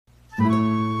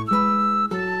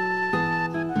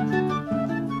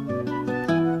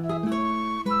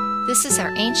This is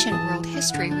our ancient world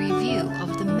history review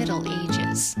of the Middle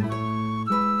Ages.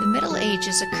 The Middle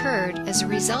Ages occurred as a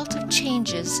result of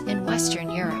changes in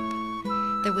Western Europe.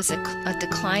 There was a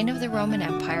decline of the Roman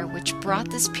Empire, which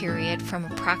brought this period from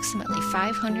approximately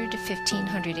 500 to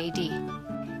 1500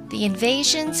 AD. The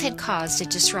invasions had caused a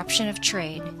disruption of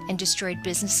trade and destroyed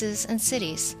businesses and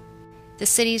cities. The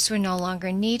cities were no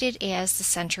longer needed as the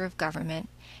center of government,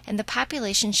 and the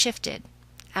population shifted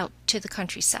out to the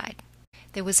countryside.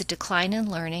 There was a decline in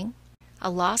learning,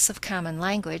 a loss of common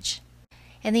language,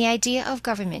 and the idea of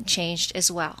government changed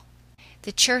as well.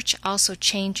 The church also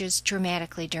changes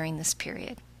dramatically during this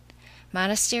period.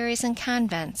 Monasteries and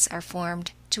convents are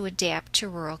formed to adapt to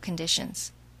rural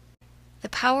conditions. The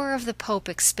power of the Pope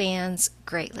expands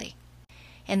greatly,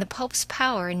 and the Pope's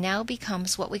power now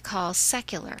becomes what we call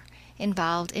secular,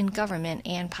 involved in government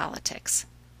and politics.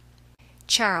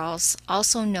 Charles,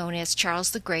 also known as Charles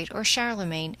the Great or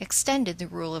Charlemagne, extended the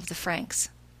rule of the Franks.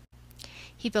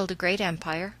 He built a great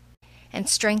empire and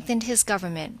strengthened his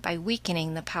government by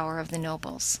weakening the power of the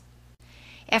nobles.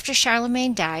 After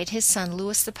Charlemagne died, his son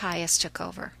Louis the Pious took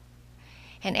over,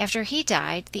 and after he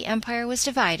died, the empire was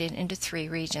divided into 3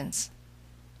 regions.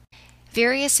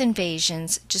 Various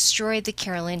invasions destroyed the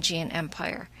Carolingian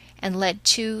Empire and led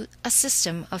to a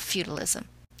system of feudalism.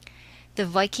 The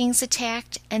Vikings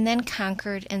attacked and then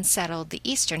conquered and settled the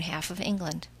eastern half of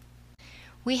England.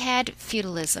 We had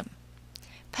feudalism.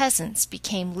 Peasants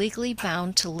became legally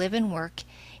bound to live and work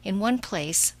in one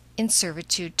place in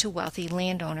servitude to wealthy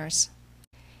landowners.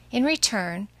 In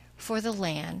return for the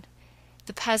land,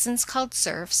 the peasants, called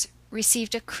serfs,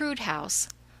 received a crude house,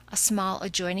 a small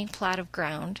adjoining plot of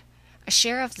ground, a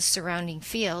share of the surrounding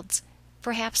fields,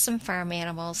 perhaps some farm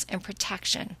animals, and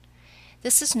protection.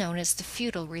 This is known as the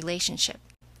feudal relationship.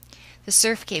 The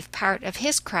serf gave part of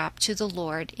his crop to the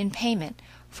lord in payment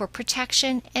for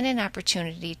protection and an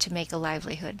opportunity to make a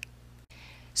livelihood.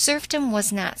 Serfdom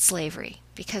was not slavery,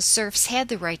 because serfs had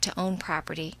the right to own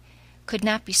property, could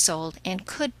not be sold, and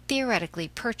could theoretically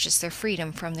purchase their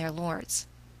freedom from their lords.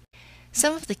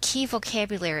 Some of the key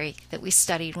vocabulary that we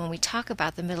studied when we talk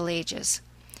about the Middle Ages.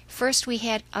 First, we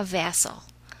had a vassal.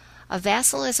 A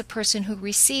vassal is a person who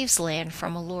receives land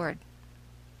from a lord.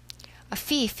 A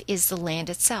fief is the land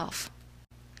itself.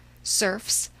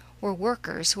 Serfs were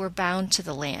workers who were bound to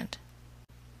the land.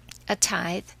 A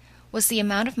tithe was the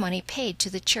amount of money paid to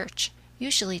the church,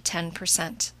 usually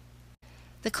 10%.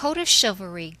 The code of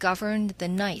chivalry governed the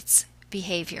knight's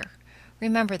behavior.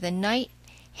 Remember, the knight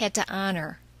had to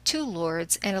honor 2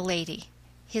 lords and a lady,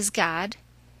 his god,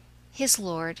 his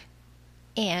lord,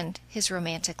 and his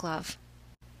romantic love.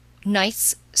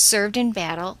 Knights served in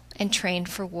battle and trained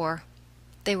for war.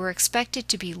 They were expected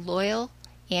to be loyal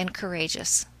and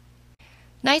courageous.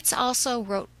 Knights also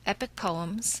wrote epic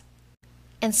poems,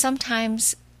 and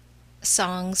sometimes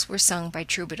songs were sung by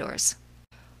troubadours.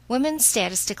 Women's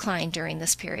status declined during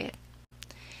this period.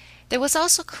 There was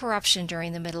also corruption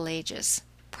during the Middle Ages.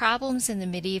 Problems in the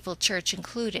medieval church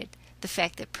included the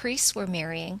fact that priests were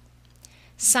marrying,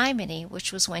 simony,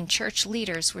 which was when church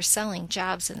leaders were selling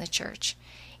jobs in the church,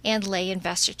 and lay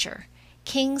investiture.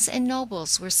 Kings and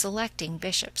nobles were selecting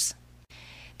bishops.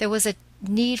 There was a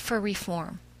need for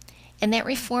reform, and that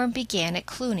reform began at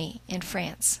Cluny in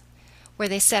France, where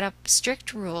they set up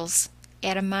strict rules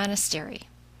at a monastery.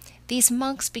 These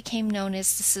monks became known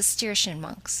as the Cistercian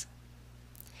monks.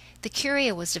 The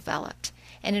Curia was developed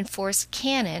and enforced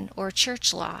canon or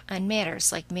church law on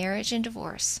matters like marriage and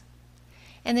divorce,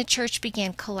 and the church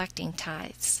began collecting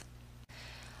tithes.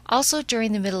 Also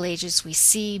during the Middle Ages, we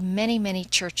see many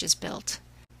churches built.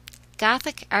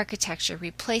 Gothic architecture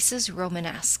replaces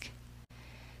Romanesque.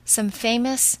 Some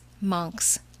famous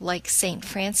monks, like St.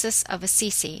 Francis of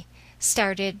Assisi,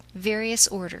 started various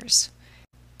orders.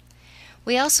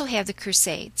 We also have the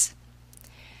Crusades.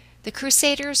 The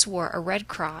Crusaders wore a red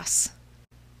cross.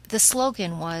 The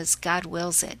slogan was, "God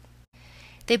wills it."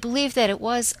 They believed that it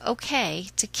was okay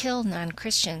to kill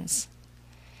non-Christians.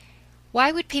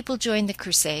 Why would people join the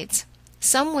Crusades?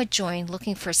 Some would join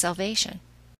looking for salvation.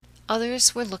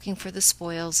 Others were looking for the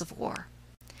spoils of war.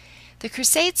 The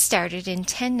Crusades started in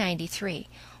 1093,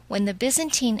 when the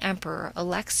Byzantine Emperor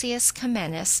Alexius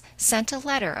Comnenus sent a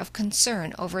letter of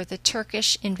concern over the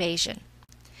Turkish invasion.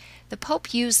 The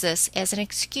Pope used this as an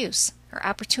excuse or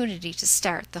opportunity to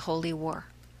start the Holy War.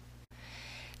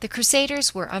 The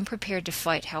Crusaders were unprepared to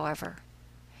fight, however.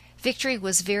 Victory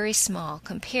was very small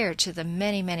compared to the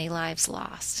many lives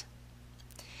lost.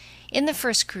 In the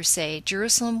First Crusade,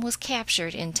 Jerusalem was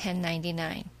captured in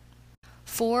 1099.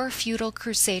 4 feudal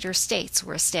Crusader states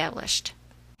were established.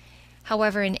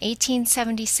 However, in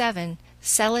 1877,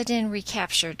 Saladin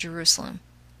recaptured Jerusalem.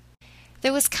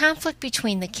 There was conflict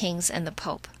between the kings and the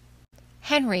Pope.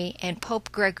 Henry and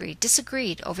Pope Gregory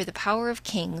disagreed over the power of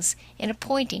kings in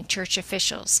appointing church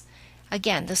officials.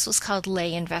 Again, this was called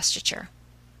lay investiture.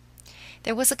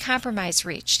 There was a compromise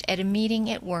reached at a meeting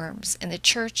at Worms, and the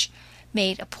church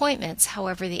made appointments.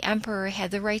 However, the emperor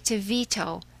had the right to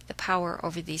veto the power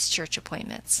over these church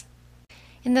appointments.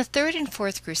 In the Third and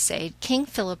Fourth Crusade, King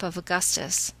Philip of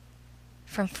Augustus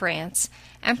from France,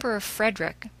 Emperor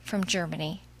Frederick from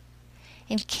Germany,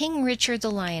 and King Richard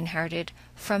the Lionhearted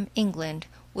from England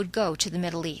would go to the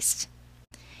Middle East.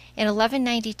 In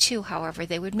 1192, however,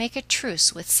 they would make a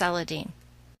truce with Saladin.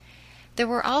 There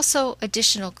were also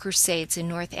additional crusades in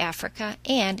North Africa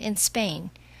and in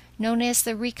Spain, known as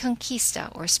the Reconquista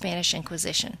or Spanish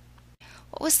Inquisition.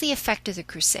 What was the effect of the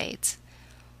Crusades?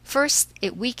 First,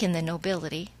 it weakened the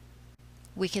nobility,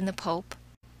 weakened the Pope.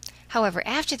 However,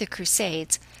 after the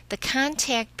Crusades, the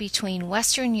contact between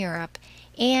Western Europe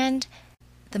and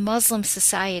the Muslim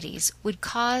societies would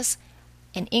cause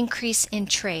an increase in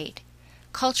trade,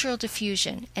 cultural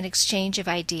diffusion, and exchange of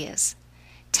ideas.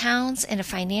 Towns and a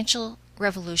financial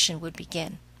revolution would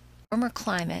begin. Warmer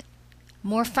climate,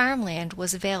 more farmland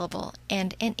was available,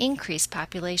 and an increased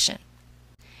population.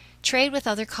 Trade with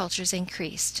other cultures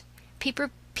increased.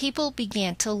 People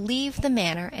began to leave the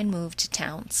manor and move to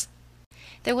towns.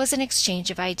 There was an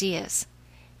exchange of ideas.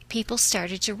 People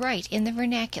started to write in the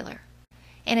vernacular,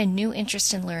 and a new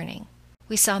interest in learning.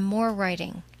 We saw more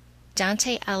writing.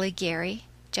 Dante Alighieri,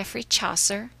 Geoffrey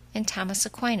Chaucer, and Thomas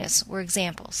Aquinas were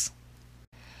examples.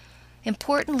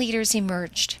 Important leaders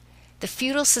emerged. The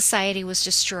feudal society was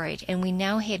destroyed, and we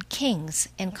now had kings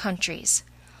and countries.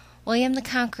 William the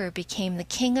Conqueror became the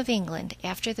King of England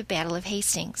after the Battle of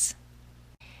Hastings.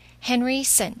 Henry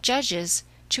sent judges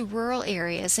to rural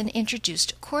areas and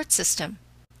introduced a court system.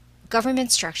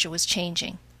 Government structure was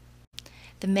changing.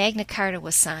 The Magna Carta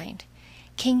was signed.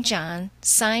 King John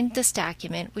signed this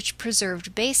document, which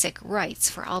preserved basic rights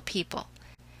for all people.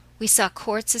 We saw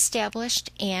courts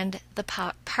established and the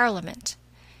Parliament,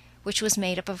 which was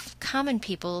made up of common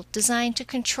people designed to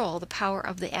control the power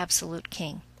of the absolute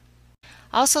king.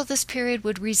 Also, this period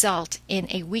would result in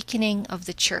a weakening of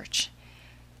the church.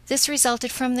 This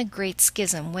resulted from the Great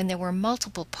Schism, when there were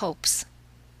multiple popes.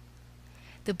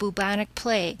 The bubonic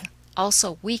plague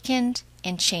also weakened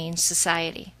and changed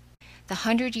society. The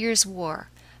 100 Years' War,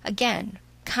 again,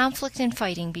 conflict and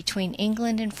fighting between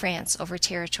England and France over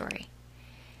territory.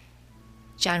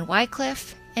 John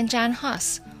Wycliffe and John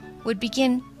Huss would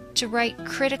begin to write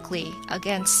critically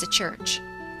against the church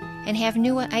and have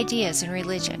new ideas in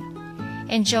religion,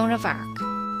 and Joan of Arc.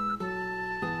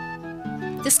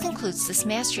 This concludes this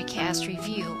MasteryCast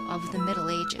review of the Middle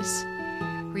Ages.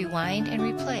 Rewind and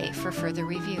replay for further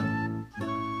review.